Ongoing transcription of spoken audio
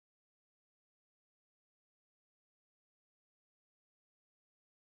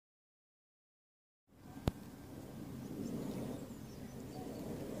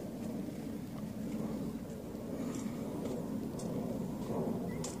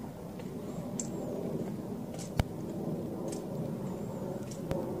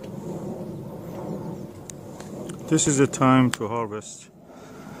This is the time to harvest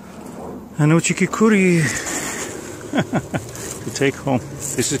an Uchiki Kuri to take home.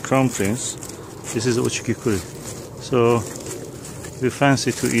 This is Crown Prince. This is Uchiki Kuri. So we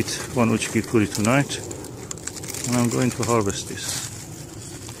fancy to eat one Uchiki Kuri tonight, and I'm going to harvest this.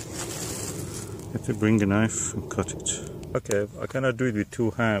 I have to bring a knife and cut it. Okay, I cannot do it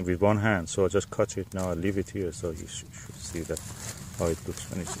with one hand, so I just cut it now. I'll leave it here so you should see that how it looks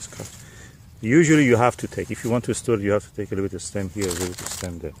when it is cut. Usually you have to take, if you want to store it, you have to take a little bit of stem here, a little bit of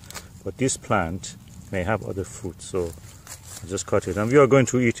stem there. But this plant may have other fruit, so I just cut it. And we are going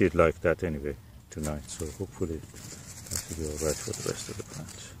to eat it like that anyway tonight, so hopefully that will be alright for the rest of the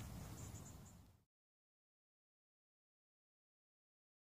plant.